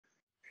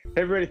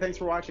Hey everybody, thanks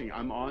for watching.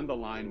 I'm on the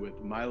line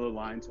with Milo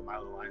Line, so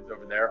Milo Line's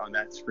over there on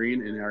that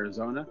screen in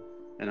Arizona,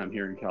 and I'm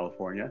here in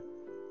California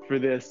for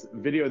this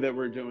video that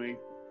we're doing,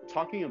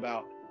 talking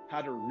about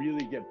how to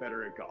really get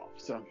better at golf.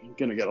 So I'm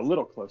gonna get a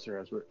little closer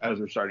as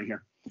we're starting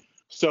here.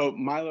 So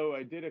Milo,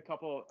 I did a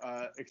couple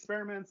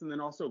experiments and then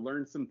also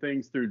learned some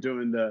things through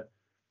doing the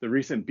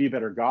recent Be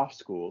Better Golf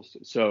schools.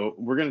 So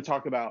we're gonna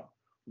talk about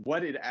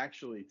what it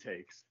actually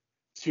takes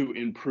to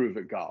improve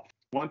at golf.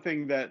 One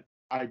thing that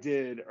I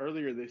did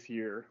earlier this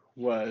year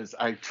was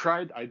I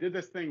did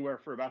this thing where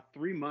for about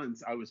 3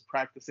 months I was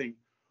practicing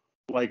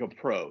like a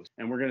pro.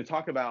 And we're going to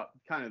talk about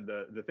kind of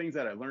the things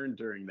that I learned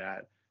during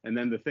that, and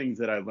then the things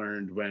that I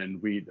learned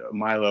when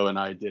Milo and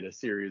I did a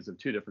series of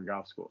 2 different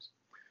golf schools.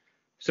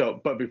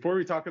 So, but before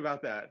we talk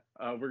about that,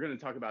 we're going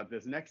to talk about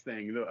this next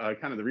thing.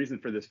 Kind of the reason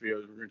for this video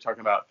is we're going to talk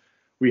about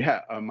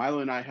Milo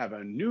and I have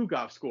a new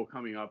golf school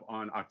coming up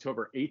on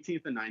October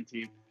 18th and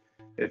 19th.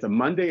 It's a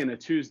Monday and a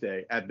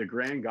Tuesday at the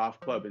Grand Golf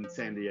Club in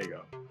San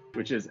Diego,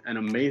 which is an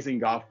amazing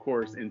golf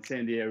course in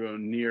San Diego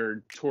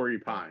near Torrey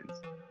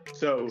Pines.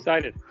 So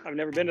excited. I've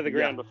never been to the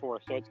Grand yeah, before,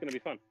 so it's going to be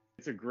fun.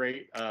 it's a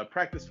great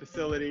practice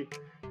facility,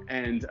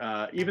 and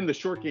even the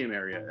short game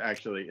area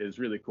actually is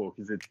really cool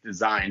because it's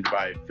designed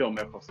by Phil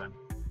Mickelson.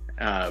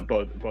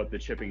 Both the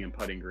chipping and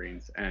putting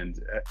greens,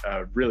 and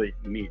a really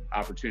neat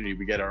opportunity.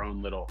 We get our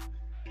own little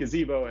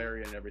gazebo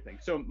area and everything.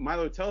 So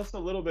Milo, tell us a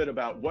little bit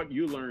about what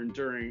you learned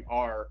during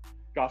our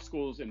golf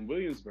schools in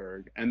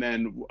Williamsburg, and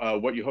then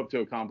what you hope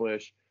to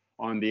accomplish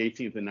on the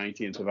 18th and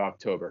 19th of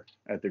October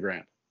at the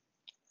Grand.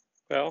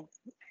 Well,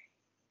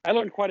 I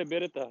learned quite a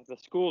bit at the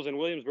schools in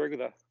Williamsburg.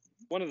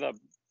 One of the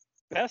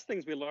best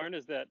things we learned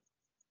is that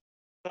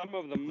some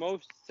of the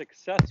most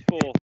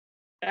successful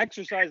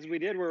exercises we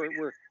did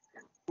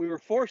we were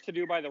forced to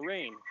do by the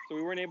rain. So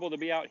we weren't able to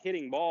be out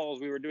hitting balls.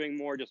 We were doing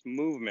more just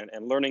movement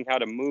and learning how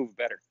to move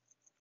better.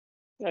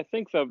 I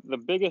think the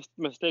biggest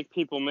mistake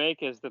people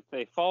make is that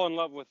they fall in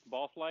love with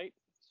ball flight.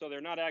 So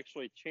they're not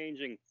actually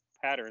changing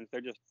patterns.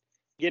 They're just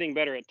getting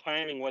better at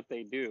timing what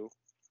they do,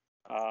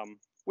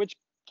 which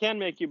can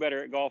make you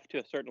better at golf to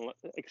a certain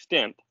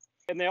extent.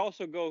 And they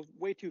also go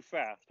way too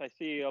fast. I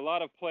see a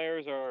lot of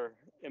players are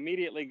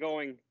immediately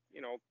going,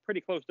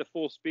 pretty close to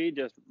full speed,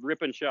 just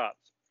ripping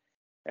shots,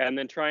 and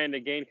then trying to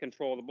gain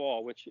control of the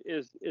ball, which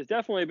is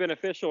definitely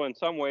beneficial in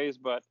some ways,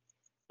 but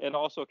it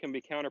also can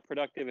be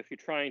counterproductive if you're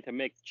trying to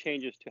make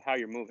changes to how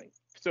you're moving.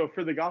 So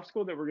for the golf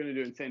school that we're going to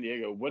do in San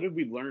Diego, what did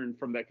we learn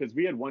from that? Because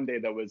we had one day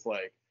that was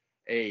like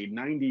a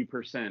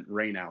 90%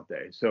 rain out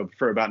day. So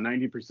for about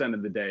 90%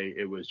 of the day,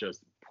 it was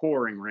just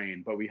pouring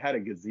rain, but we had a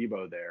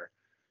gazebo there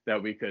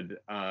that we could,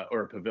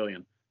 or a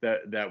pavilion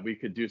that we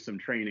could do some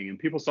training, and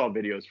people saw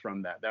videos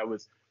from that. That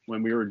was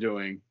when we were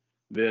doing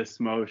this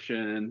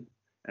motion,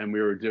 and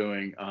we were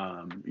doing,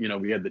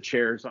 we had the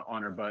chairs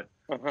on our butt.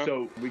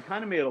 So we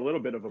kind of made a little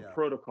bit of a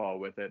protocol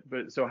with it.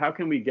 But so how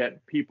can we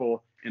get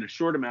people in a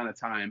short amount of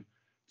time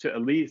to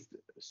at least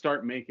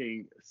start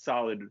making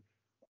solid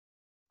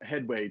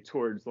headway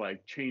towards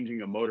like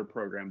changing a motor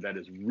program that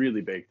is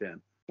really baked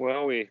in?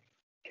 Well, we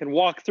can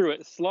walk through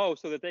it slow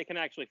so that they can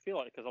actually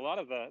feel it, because a lot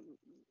of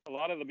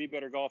the Be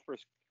Better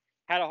golfers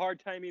had a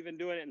hard time even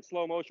doing it in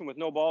slow motion with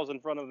no balls in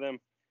front of them,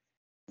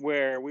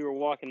 where we were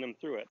walking them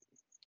through it.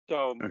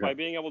 So by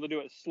being able to do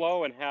it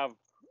slow and have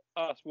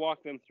us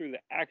walk them through the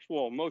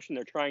actual motion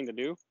they're trying to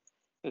do,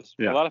 because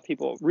a lot of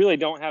people really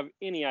don't have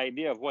any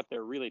idea of what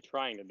they're really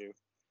trying to do.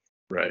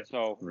 Right.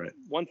 So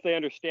once they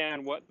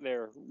understand what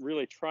they're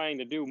really trying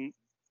to do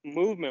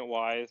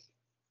movement-wise,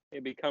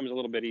 it becomes a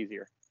little bit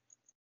easier.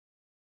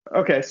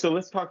 Okay, so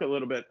let's talk a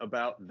little bit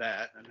about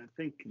that, and I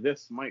think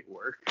this might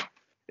work.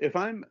 If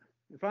I'm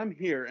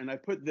here and I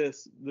put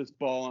this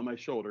ball on my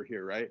shoulder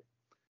here, right?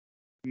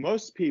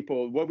 Most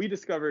people, what we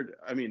discovered,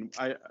 I mean,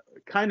 I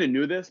kind of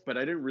knew this, but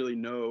I didn't really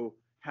know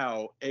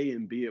how A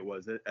and B it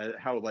was,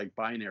 how like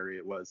binary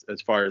it was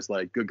as far as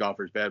like good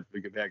golfers, bad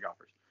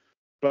golfers.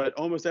 But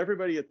almost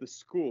everybody at the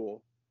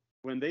school,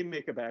 when they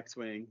make a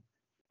backswing,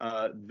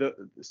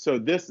 so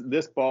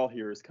this ball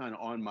here is kind of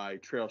on my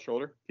trail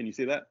shoulder. Can you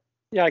see that?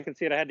 Yeah, I can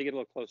see it. I had to get a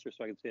little closer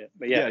so I can see it.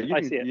 But yeah,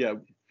 I see it. Yeah.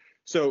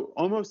 So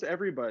almost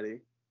everybody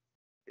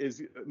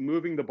is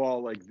moving the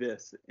ball like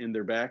this in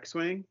their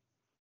backswing,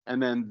 and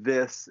then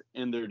this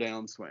in their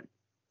downswing,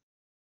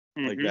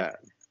 like that.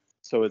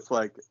 So it's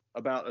like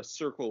about a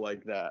circle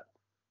like that.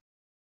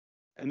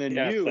 And then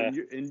you're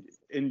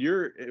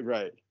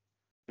right.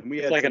 And we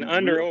had like an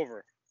under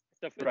over.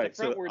 It's a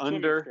frontward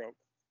under stroke.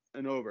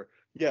 And over.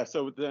 Yeah.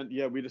 So then,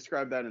 we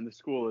described that in the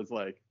school as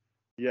like,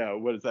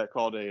 what is that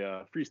called?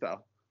 A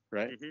freestyle,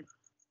 right?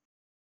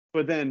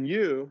 But then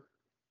you,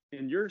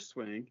 in your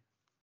swing,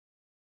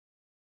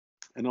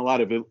 and a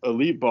lot of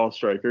elite ball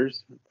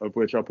strikers, of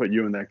which I'll put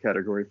you in that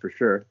category for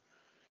sure,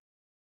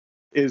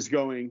 is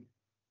going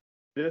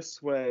this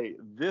way.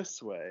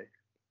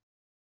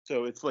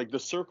 So it's like the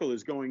circle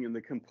is going in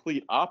the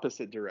complete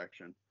opposite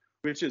direction,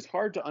 which is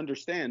hard to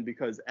understand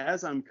because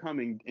as I'm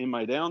coming in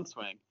my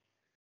downswing,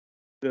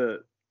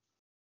 the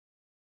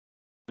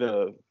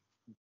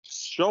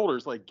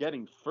shoulders like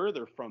getting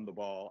further from the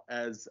ball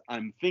as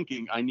I'm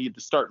thinking I need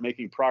to start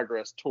making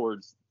progress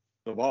towards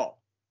the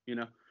ball, you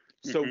know?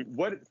 So Hmm.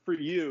 what for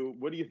you,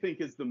 what do you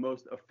think is the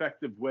most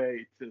effective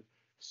way to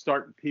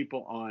start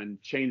people on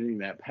changing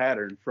that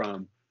pattern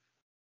from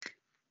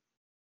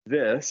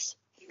this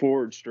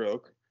forward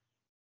stroke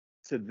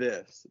to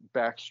this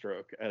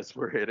backstroke as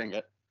we're hitting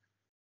it?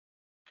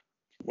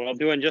 Well,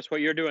 doing just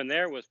what you're doing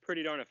there was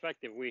pretty darn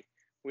effective. We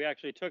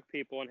actually took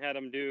people and had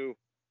them do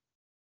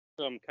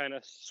some kind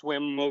of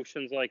swim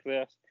motions like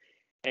this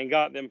and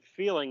got them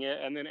feeling it,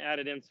 and then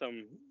added in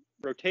some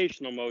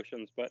rotational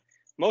motions. But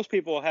most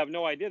people have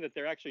no idea that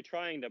they're actually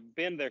trying to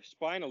bend their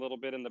spine a little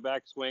bit in the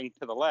backswing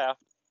to the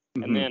left,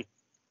 and Mm-hmm. then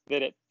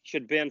that it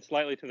should bend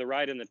slightly to the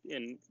right or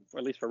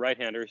at least for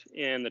right-handers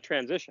in the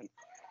transition.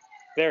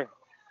 They're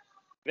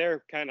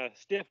kind of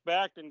stiff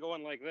backed and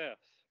going like this.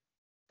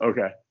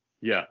 Okay.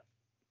 Yeah.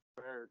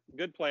 Where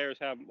good players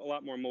have a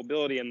lot more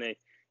mobility, and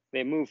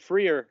they move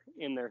freer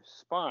in their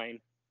spine,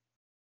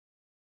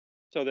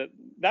 so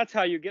that's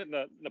how you get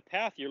the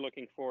path you're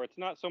looking for. It's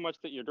not so much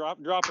that you're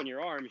dropping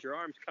your arms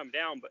come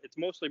down, but it's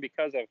mostly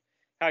because of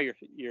how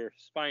your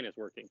spine is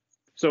working.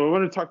 So I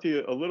want to talk to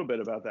you a little bit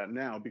about that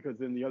now, because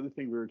then the other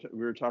thing we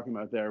were talking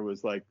about there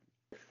was like,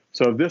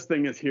 so if this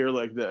thing is here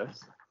like this,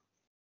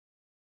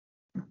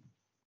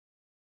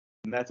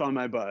 and that's on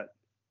my butt.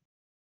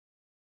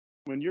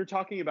 When you're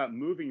talking about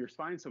moving your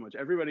spine so much,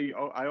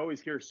 I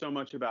always hear so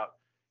much about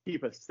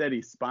keep a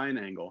steady spine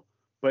angle,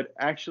 but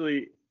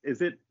actually,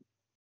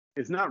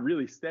 it's not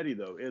really steady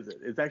though, is it?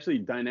 It's actually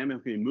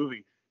dynamically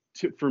moving.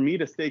 For me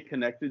to stay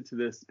connected to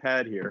this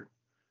pad here,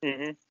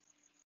 Mm-hmm.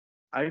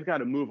 I've got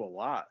to move a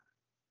lot.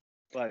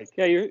 Like,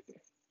 Yeah,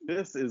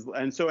 this is,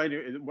 and so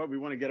what we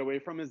want to get away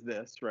from is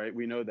this, right?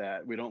 We know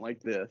that we don't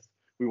like this.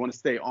 We want to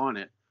stay on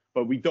it,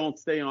 but we don't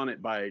stay on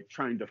it by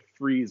trying to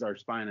freeze our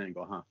spine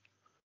angle, huh?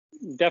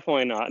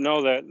 definitely not.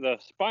 No, the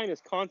spine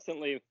is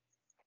constantly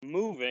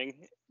moving,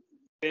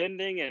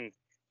 bending and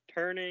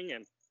turning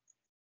and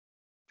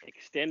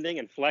extending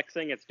and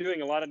flexing. It's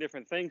doing a lot of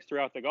different things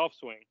throughout the golf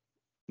swing.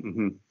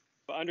 Mm-hmm.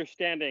 But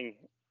understanding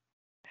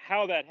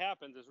how that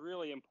happens is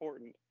really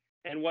important,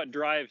 and what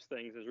drives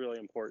things is really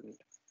important.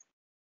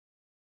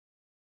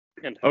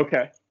 And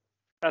Okay.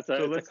 So it's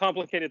a let's,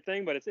 complicated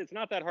thing, but it's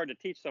not that hard to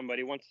teach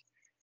somebody once,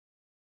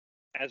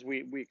 as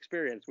we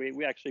experienced.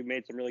 We actually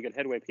made some really good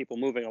headway, people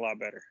moving a lot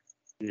better.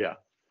 yeah.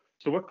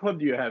 So what club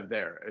do you have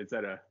there? Is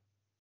that a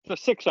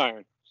It's a 6-iron.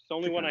 It's the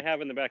only one I 6-iron?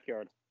 have in the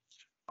backyard.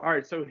 All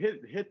right. So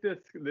hit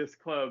this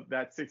club,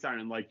 that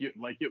 6-iron, like it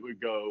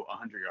would go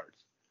 100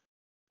 yards.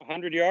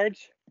 100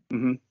 yards.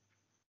 Mm-hmm.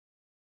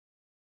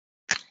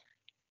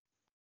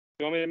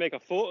 You want me to make a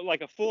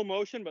full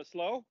motion but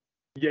slow?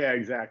 Yeah,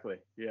 exactly.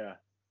 Yeah.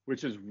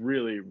 Which is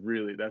really,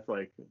 really, that's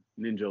like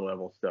ninja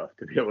level stuff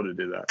to be able to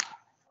do that.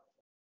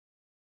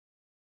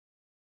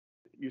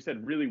 You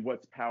said really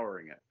what's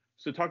powering it.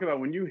 So talk about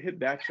when you hit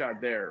that shot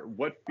there,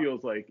 what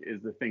feels like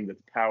is the thing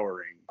that's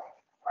powering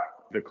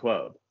the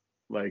club,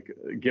 like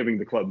giving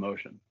the club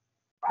motion?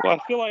 Well, I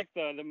feel like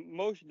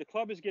the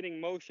club is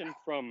getting motion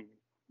from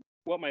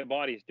what my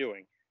body's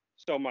doing.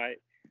 So my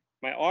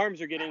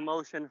arms are getting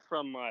motion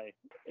from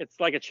it's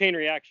like a chain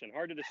reaction.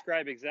 Hard to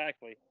describe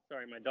exactly.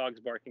 Sorry, my dog's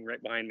barking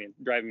right behind me and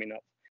driving me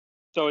nuts.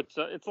 So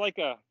it's like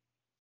a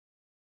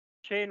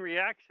chain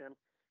reaction,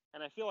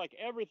 and I feel like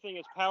everything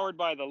is powered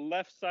by the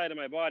left side of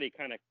my body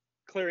kind of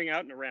clearing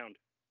out and around.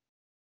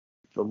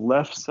 The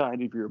left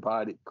side of your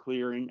body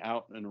clearing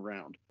out and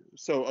around.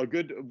 So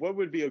what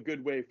would be a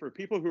good way for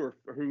people who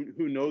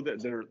know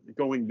that they're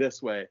going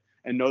this way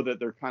and know that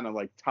they're kind of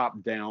like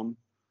top down,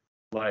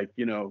 like,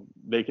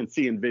 they can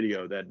see in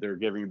video that they're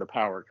giving the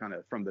power kind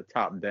of from the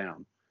top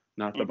down,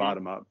 not the Mm-hmm.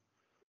 bottom up.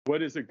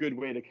 What is a good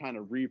way to kind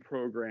of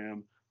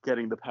reprogram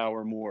getting the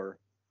power more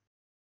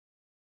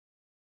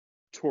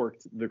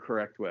torqued the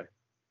correct way?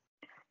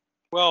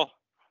 Well,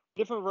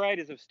 different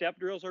varieties of step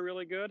drills are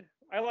really good.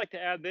 I like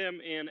to add them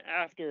in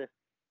after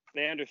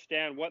they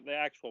understand what the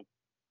actual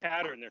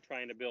pattern they're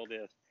trying to build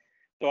is.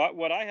 So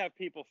what I have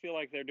people feel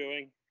like they're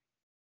doing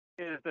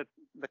is that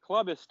the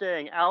club is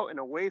staying out and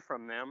away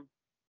from them,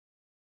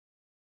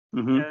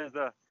 Mm-hmm.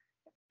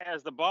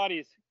 as the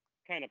body's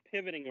kind of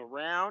pivoting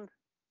around,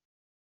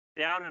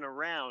 down and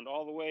around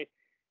all the way,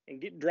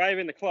 and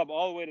driving the club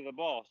all the way to the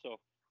ball.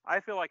 So I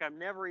feel like I'm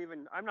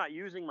not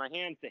using my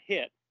hands to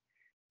hit.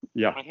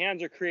 Yeah. My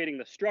hands are creating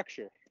the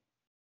structure,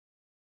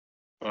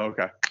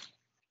 Okay.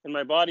 and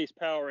my body's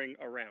powering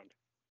around.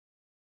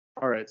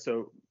 All right.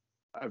 So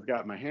I've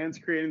got my hands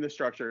creating the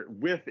structure.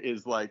 Width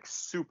is like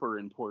super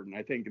important.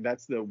 I think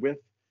that's the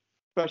width,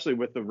 especially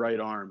with the right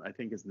arm, I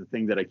think is the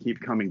thing that I keep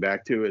coming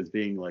back to as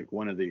being like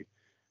one of the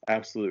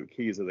absolute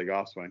keys of the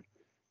golf swing.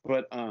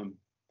 But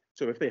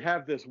so if they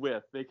have this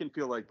width, they can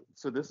feel like,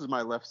 so this is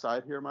my left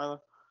side here,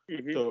 Milo.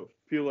 Mm-hmm. So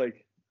feel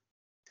like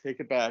take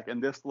it back,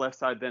 and this left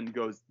side then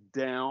goes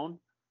down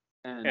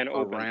and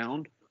open.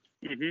 around.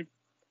 Mm-hmm.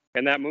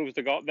 And that moves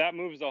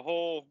the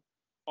whole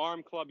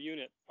arm club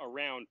unit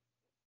around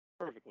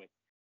perfectly.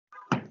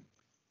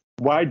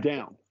 Why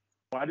down?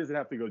 Why does it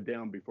have to go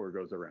down before it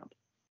goes around?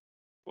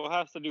 Well, it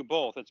has to do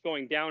both. It's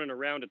going down and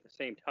around at the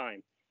same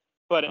time.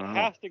 But it Oh,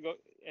 has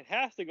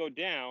to go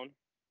down,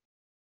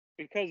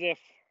 because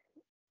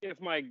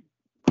if my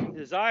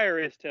desire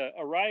is to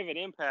arrive at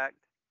impact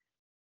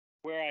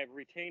where I've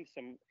retained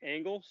some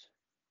angles,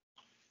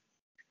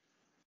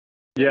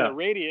 then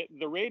yeah.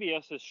 the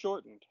radius is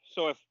shortened.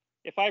 So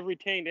if I've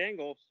retained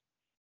angles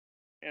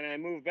and I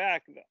move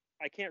back,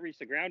 I can't reach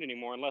the ground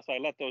anymore unless I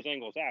let those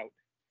angles out.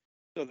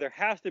 So there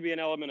has to be an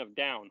element of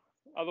down.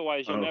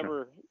 Otherwise, Oh,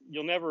 okay.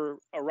 you'll never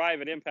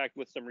arrive at impact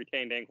with some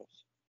retained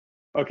angles.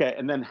 Okay,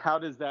 and then how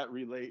does that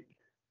relate?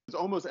 Because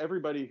almost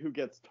everybody who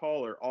gets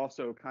taller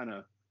also kind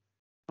of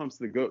pumps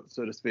the goat,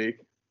 so to speak,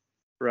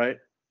 right?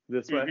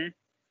 This way. Hmm.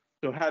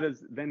 So how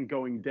does then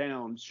going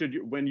down? Should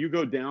you, when you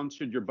go down,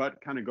 should your butt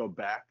kind of go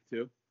back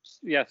too?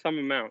 Yeah, some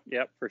amount.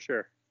 Yep, for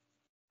sure.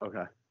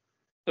 Okay.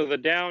 So the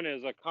down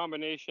is a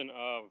combination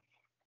of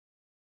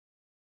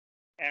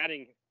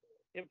adding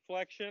hip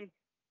flexion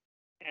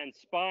and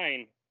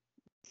spine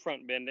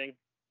front bending.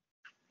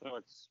 So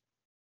it's,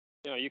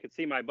 you can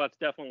see my butt's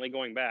definitely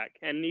going back,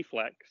 and knee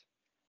flex.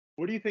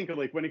 What do you think of,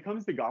 like, when it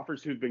comes to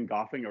golfers who've been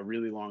golfing a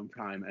really long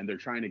time and they're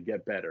trying to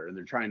get better and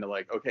they're trying to,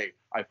 like, okay,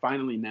 I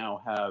finally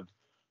now have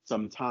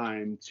some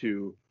time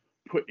to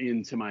put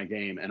into my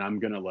game and I'm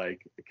gonna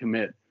like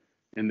commit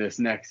in this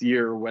next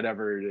year or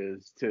whatever it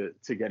is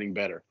to getting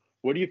better.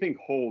 What do you think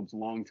holds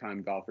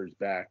longtime golfers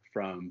back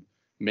from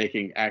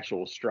making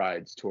actual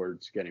strides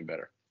towards getting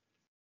better?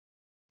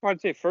 Well,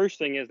 I'd say first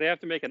thing is they have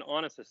to make an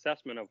honest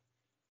assessment of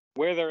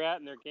where they're at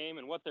in their game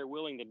and what they're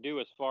willing to do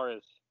as far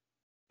as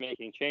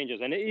making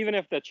changes. And even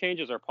if the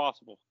changes are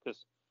possible,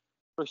 because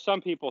for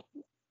some people,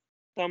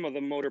 some of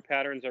the motor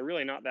patterns are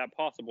really not that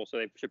possible. So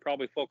they should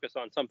probably focus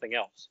on something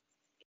else.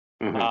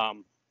 Uh-huh.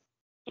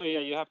 So yeah,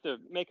 you have to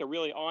make a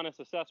really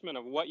honest assessment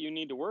of what you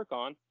need to work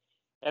on.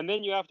 And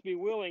then you have to be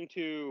willing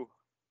to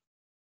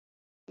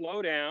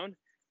slow down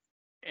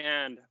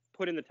and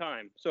put in the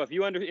time. So if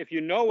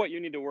you know what you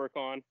need to work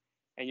on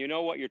and you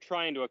know what you're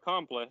trying to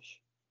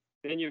accomplish,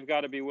 then you've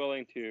got to be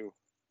willing to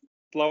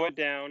slow it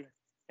down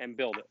and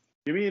build it.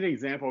 Give me an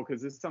example, because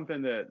this is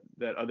something that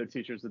other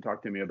teachers have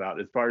talked to me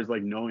about as far as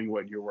like knowing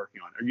what you're working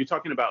on. Are you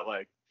talking about,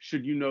 like,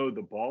 should you know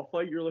the ball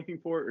flight you're looking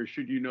for, or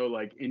should you know,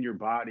 like, in your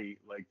body,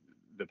 like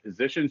the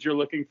positions you're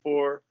looking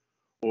for,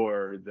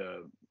 or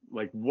the,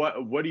 like,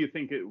 what do you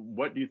think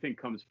what do you think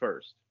comes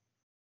first?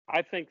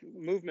 I think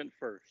movement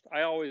first.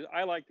 I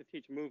like to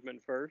teach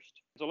movement first.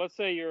 So let's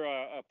say you're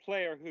a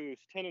player whose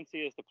tendency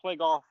is to play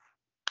golf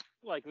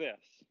like this,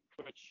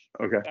 which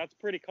Okay. that's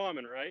pretty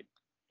common, right?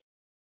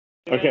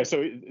 Okay, Then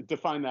so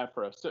define that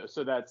for us.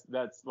 So that's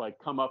like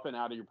come up and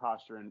out of your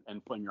posture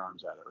and fling your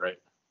arms at it, right?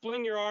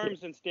 fling your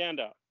arms and stand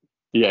up.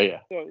 Yeah, yeah.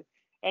 So,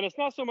 and it's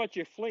not so much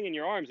you're flinging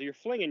your arms, you're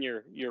flinging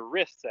your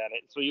wrists at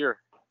it. So you're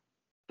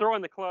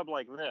throwing the club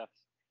like this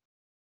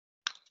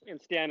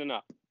and standing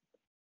up.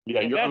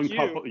 Yeah, If that's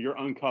you, you're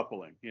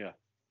uncoupling. Yeah.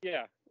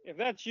 yeah. If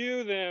that's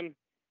you, then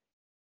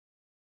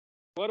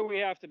what do we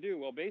have to do?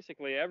 Well,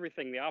 basically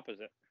everything the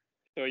opposite.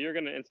 So you're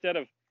gonna, instead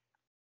of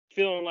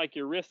feeling like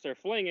your wrists are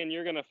flinging,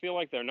 you're gonna feel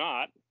like they're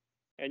not,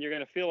 and you're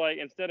gonna feel like,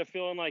 instead of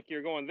feeling like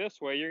you're going this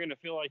way, you're gonna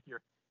feel like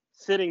you're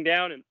sitting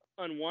down and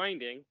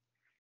unwinding.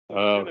 So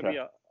there's gonna Okay.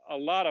 be a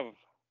lot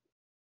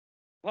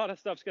of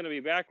stuff's gonna be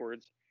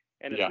backwards,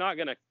 and it's Yeah. not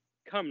gonna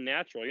come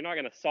natural. You're not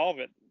gonna solve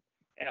it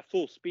at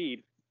full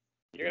speed.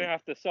 You're gonna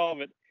have to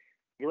solve it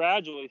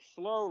gradually,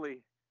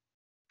 slowly,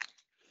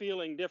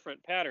 feeling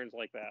different patterns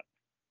like that.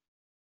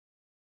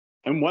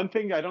 And one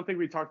thing, I don't think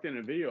we talked in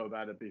a video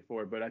about it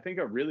before, but I think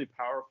a really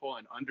powerful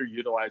and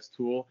underutilized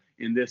tool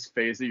in this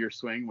phase of your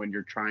swing when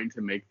you're trying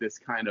to make this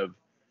kind of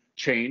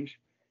change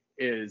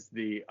is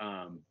the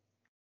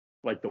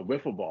like the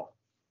wiffle ball,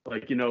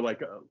 like,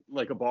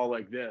 like a ball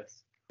like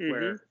this,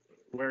 Hmm.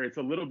 where it's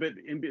a little bit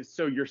in,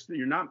 so you're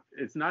not,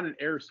 it's not an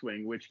air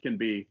swing, which can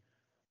be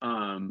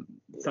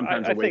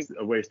sometimes I think,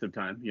 a waste of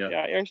time. Yeah.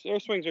 yeah, air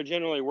swings are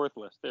generally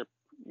worthless. They're,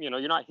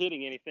 you're not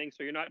hitting anything,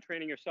 so you're not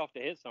training yourself to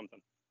hit something.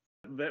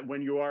 That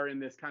when you are in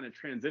this kind of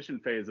transition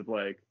phase of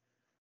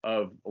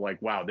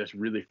like, wow, this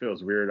really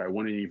feels weird, I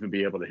wouldn't even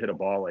be able to hit a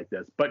ball like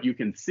this, but you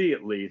can see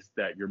at least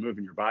that you're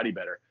moving your body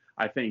better.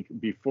 I think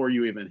before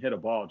you even hit a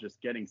ball,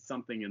 just getting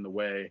something in the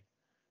way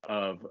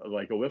of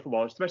like a wiffle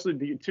ball,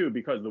 especially too,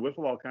 because the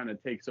wiffle ball kind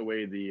of takes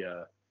away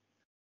the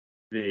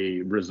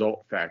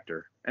result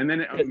factor, and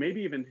then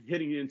maybe even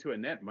hitting it into a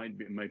net might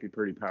be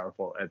pretty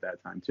powerful at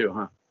that time too,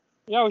 huh?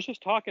 Yeah, I was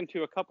just talking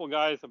to a couple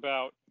guys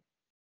about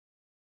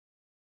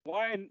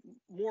why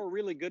more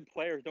really good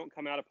players don't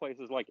come out of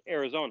places like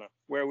Arizona,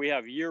 where we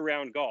have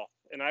year-round golf.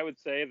 And I would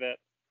say that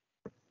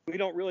we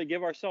don't really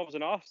give ourselves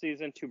an off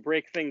season to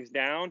break things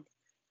down,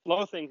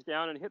 slow things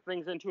down, and hit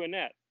things into a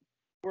net.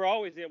 We're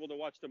always able to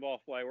watch the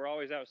ball fly. We're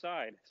always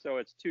outside, so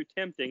it's too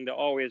tempting to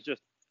always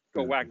just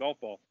go whack golf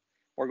balls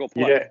or go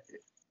play. Yeah,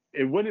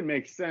 it wouldn't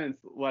make sense,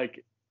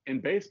 like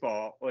in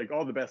baseball, like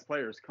all the best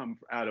players come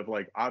out of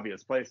like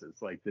obvious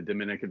places, like the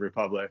Dominican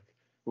Republic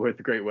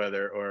with great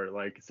weather, or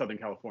like Southern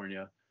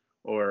California,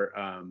 or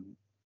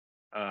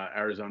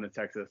Arizona,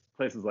 Texas,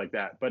 places like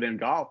that. But in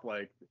golf,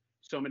 like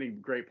so many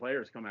great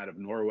players come out of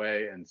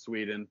Norway and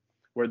Sweden,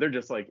 where they're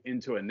just like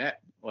into a net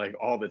like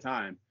all the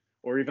time,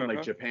 or even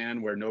like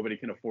Japan, where nobody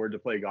can afford to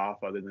play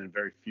golf other than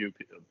very few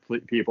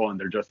people, and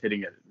they're just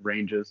hitting at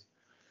ranges.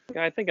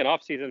 Yeah, I think an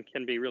off season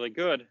can be really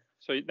good.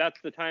 So that's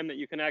the time that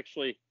you can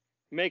actually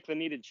make the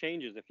needed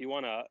changes. If you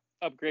want to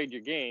upgrade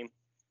your game,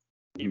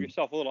 give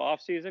yourself a little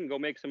off season, go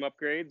make some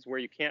upgrades where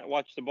you can't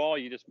watch the ball.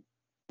 You just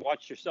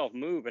watch yourself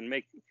move and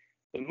make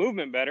the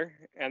movement better,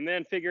 and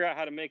then figure out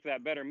how to make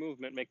that better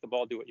movement, make the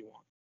ball do what you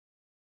want.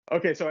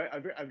 Okay, so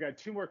I've got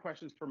 2 more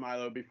questions for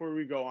Milo. Before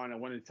we go on, I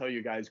want to tell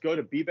you guys, go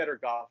to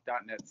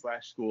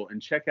bebettergolf.net/school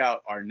and check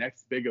out our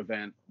next big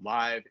event,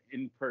 live,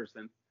 in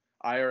person,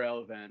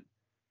 IRL event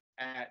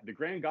at the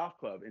Grand Golf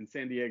Club in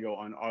San Diego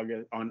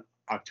on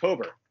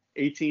October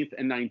 18th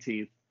and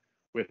 19th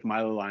with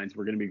Milo Lines.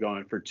 We're going to be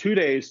going for 2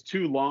 days,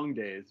 2 long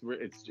days.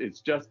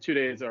 It's just 2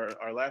 days.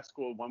 Our last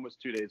school, one was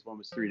 2 days, one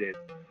was 3 days.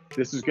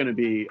 This is going to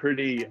be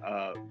pretty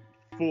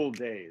full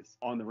days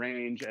on the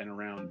range and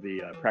around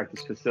the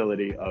practice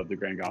facility of the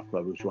Grand Golf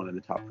Club, which is one of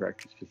the top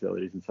practice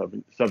facilities in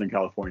Southern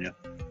California.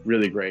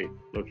 Really great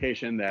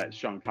location that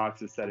Sean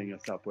Cox is setting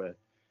us up with.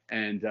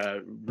 And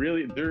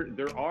really,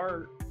 there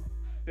are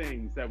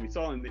things that we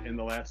saw in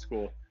the last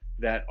school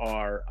that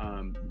are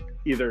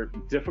either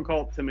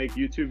difficult to make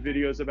YouTube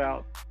videos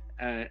about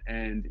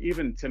and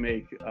even to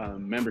make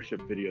membership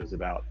videos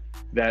about,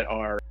 that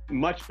are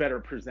much better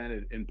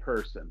presented in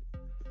person.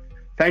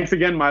 Thanks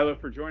again, Milo,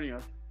 for joining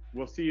us.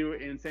 We'll see you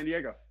in San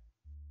Diego.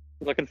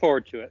 Looking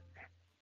forward to it.